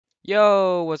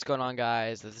Yo, what's going on,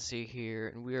 guys? This is C here,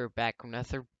 and we are back with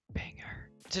another banger.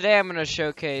 Today I'm going to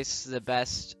showcase the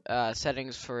best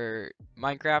settings for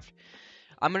Minecraft.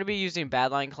 I'm going to be using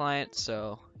Badline Client,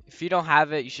 so if you don't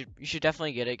have it, you should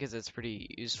definitely get it because it's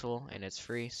pretty useful and it's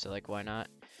free, so like why not?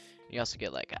 You also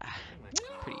get like a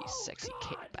pretty sexy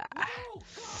cape.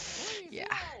 Yeah.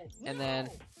 And then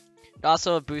it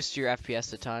also boosts your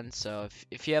FPS a ton, so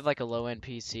if you have like a low-end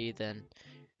PC, then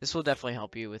this will definitely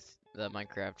help you with the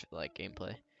Minecraft like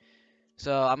gameplay.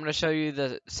 So I'm gonna show you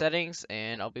the settings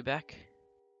and I'll be back.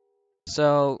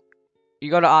 So you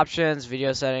go to options,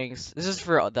 video settings. This is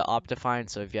for the Optifine,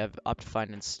 so if you have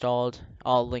Optifine installed,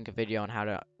 I'll link a video on how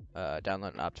to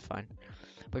download Optifine.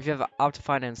 But if you have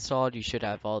Optifine installed, you should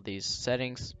have all these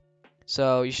settings.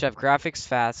 So you should have graphics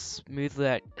fast, smooth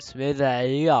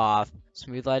lighting off,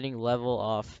 smooth lighting level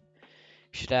off.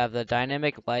 You should have the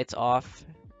dynamic lights off,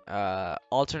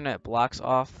 alternate blocks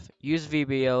off, use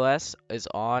VBOS is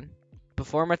on,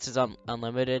 performance is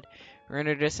unlimited,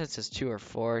 render distance is 2 or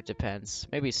 4, it depends,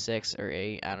 maybe 6 or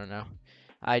 8, I don't know.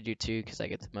 I do 2 because I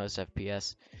get the most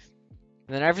FPS.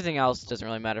 And then everything else doesn't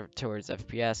really matter towards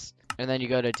FPS. And then you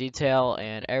go to detail,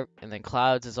 and then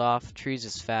clouds is off, trees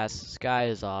is fast, sky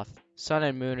is off, sun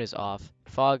and moon is off,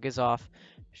 fog is off,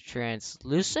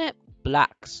 translucent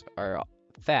blacks are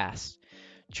fast,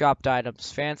 dropped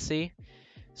items fancy,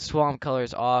 swamp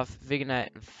colors off,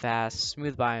 vignette fast,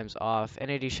 smooth biomes off,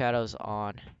 NAD shadows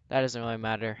on. That doesn't really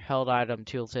matter. Held item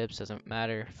tooltips doesn't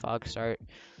matter. Fog start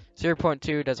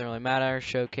 0.2 doesn't really matter.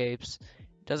 Show capes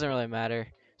doesn't really matter.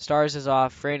 Stars is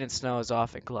off, rain and snow is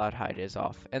off, and cloud height is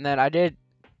off. And then I did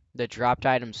the dropped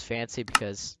items fancy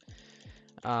because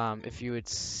if you would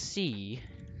see,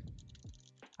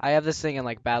 I have this thing in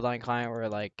like Badline Client where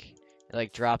it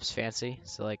like drops fancy.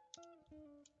 So like,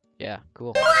 yeah,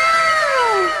 cool.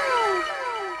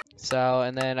 So,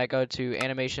 and then I go to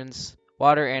animations.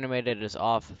 Water animated is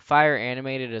off. Fire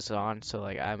animated is on. So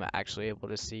like I'm actually able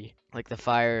to see like the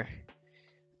fire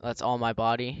that's on my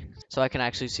body. So I can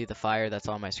actually see the fire that's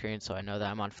on my screen. So I know that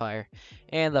I'm on fire.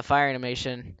 And the fire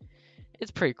animation,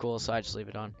 it's pretty cool. So I just leave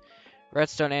it on.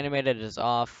 Redstone animated is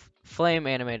off. Flame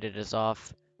animated is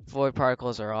off. Void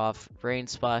particles are off. Rain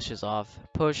splash is off.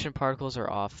 Potion particles are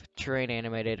off. Terrain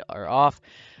animated are off.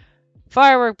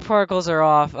 Firework particles are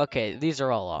off. Okay, these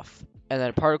are all off. And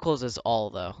then particles is all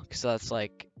though, because that's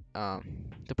like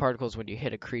the particles when you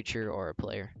hit a creature or a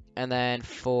player. And then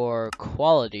for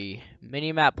quality,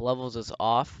 minimap levels is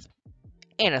off.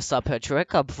 And a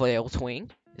subhetric of Veil Twing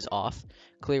is off.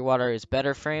 Clearwater is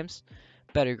better frames.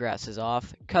 Better grass is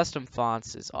off. Custom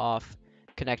fonts is off.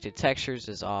 Connected textures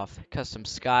is off. Custom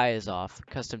sky is off.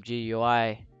 Custom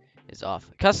GUI is off.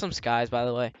 Custom skies, by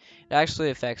the way, it actually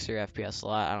affects your FPS a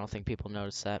lot. I don't think people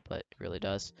notice that, but it really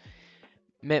does.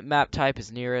 Map type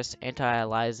is nearest.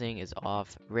 Anti-aliasing is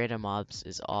off. Random mobs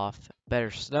is off. Better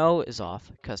snow is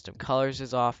off. Custom colors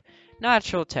is off.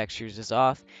 Natural textures is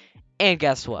off. And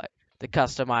guess what? The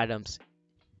custom items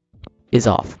is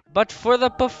off. But for the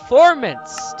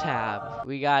performance tab,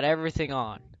 we got everything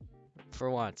on for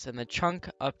once. And the chunk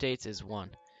updates is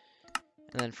 1.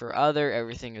 And then for other,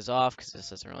 everything is off because this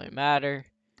doesn't really matter.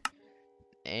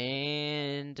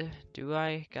 And do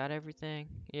I got everything?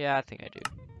 Yeah, I think I do.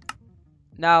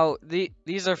 Now,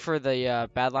 these are for the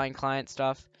Badline Client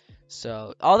stuff.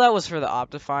 So all that was for the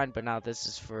Optifine, but now this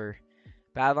is for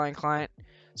Badline Client.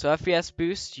 So FPS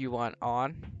boost you want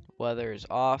on, weather is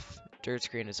off, dirt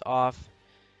screen is off.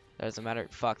 That doesn't matter.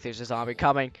 Fuck, there's a zombie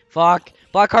coming. Fuck,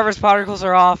 black harvest particles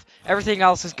are off. Everything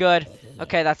else is good.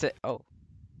 Okay, that's it. Oh.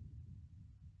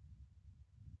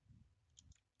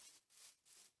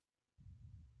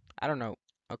 I don't know.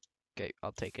 Okay,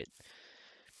 I'll take it.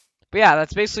 But yeah,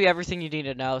 that's basically everything you need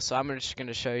to know. So I'm just going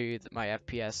to show you my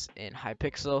FPS in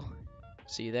Hypixel.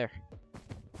 See you there.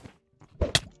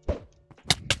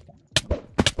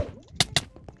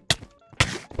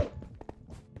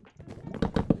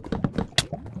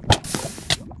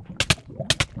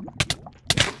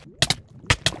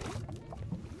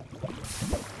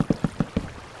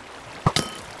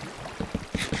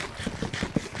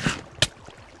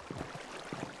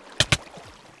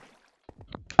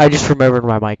 I just remembered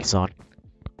my mic is on.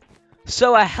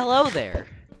 So, hello there.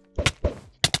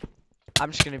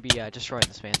 I'm just gonna be destroying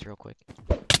this man's real quick.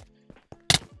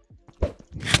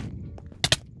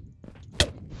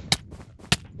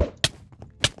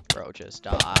 Bro, just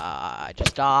die.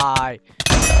 Just die.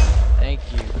 Thank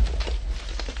you.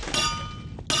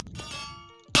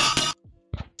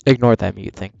 Ignore that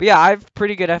mute thing. But yeah, I have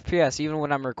pretty good FPS. Even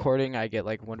when I'm recording, I get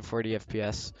like 140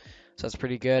 FPS. So that's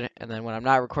pretty good. And then when I'm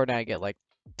not recording, I get like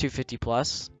 250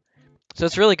 plus. So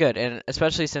it's really good. And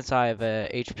especially since I have a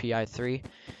HP i3.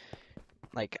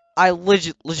 Like, I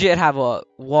legit have a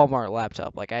Walmart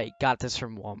laptop. Like, I got this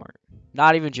from Walmart.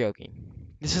 Not even joking.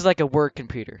 This is like a work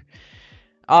computer.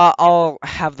 I'll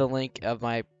have the link of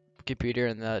my computer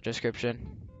in the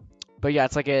description. But yeah,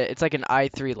 it's like an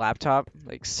i3 laptop,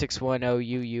 like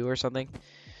 610UU or something.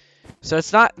 So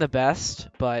it's not the best,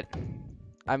 but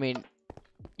I mean,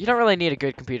 you don't really need a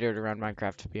good computer to run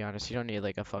Minecraft, to be honest. You don't need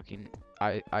like a fucking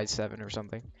i7 or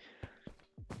something.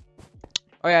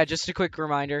 Oh yeah, just a quick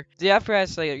reminder. The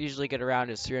FPS I usually get around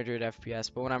is 300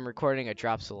 FPS, but when I'm recording it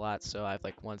drops a lot, so I have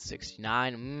like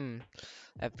 169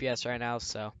 FPS right now,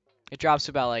 so it drops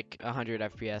about like 100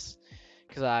 FPS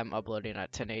because I'm uploading at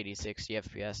 1080 60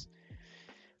 FPS.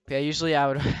 But yeah, usually I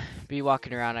would be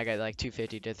walking around, I got like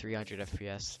 250 to 300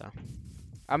 FPS, so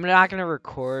I'm not gonna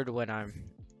record when I'm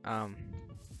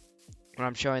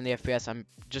showing the FPS. I'm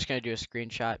just gonna do a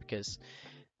screenshot because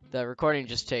the recording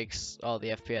just takes all the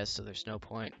FPS, so there's no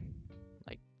point.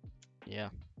 Like, yeah.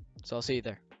 So I'll see you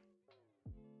there.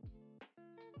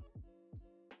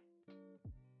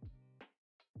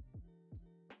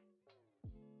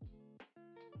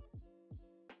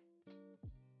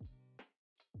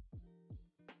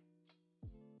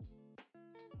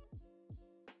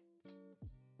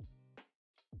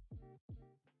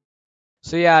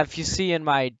 So yeah, if you see in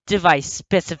my device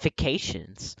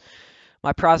specifications,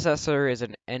 my processor is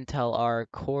an Intel R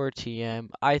Core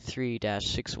TM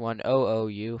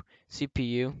i3-6100U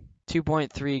CPU,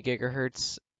 2.3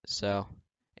 gigahertz. So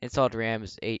installed RAM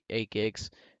is 8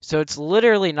 gigs. So it's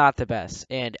literally not the best.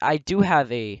 And I do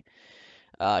have a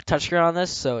touchscreen on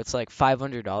this, so it's like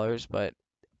 $500, but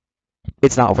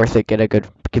it's not worth it. Get a good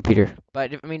computer.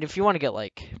 But I mean, if you want to get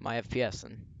like my FPS,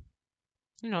 then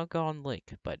go on the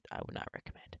link. But I would not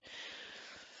recommend.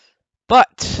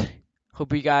 But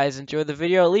hope you guys enjoyed the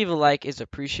video. Leave a like is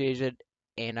appreciated,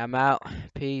 and I'm out.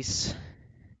 Peace.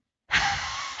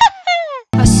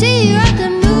 I see you at the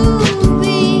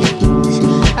movies.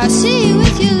 I see you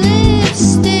with your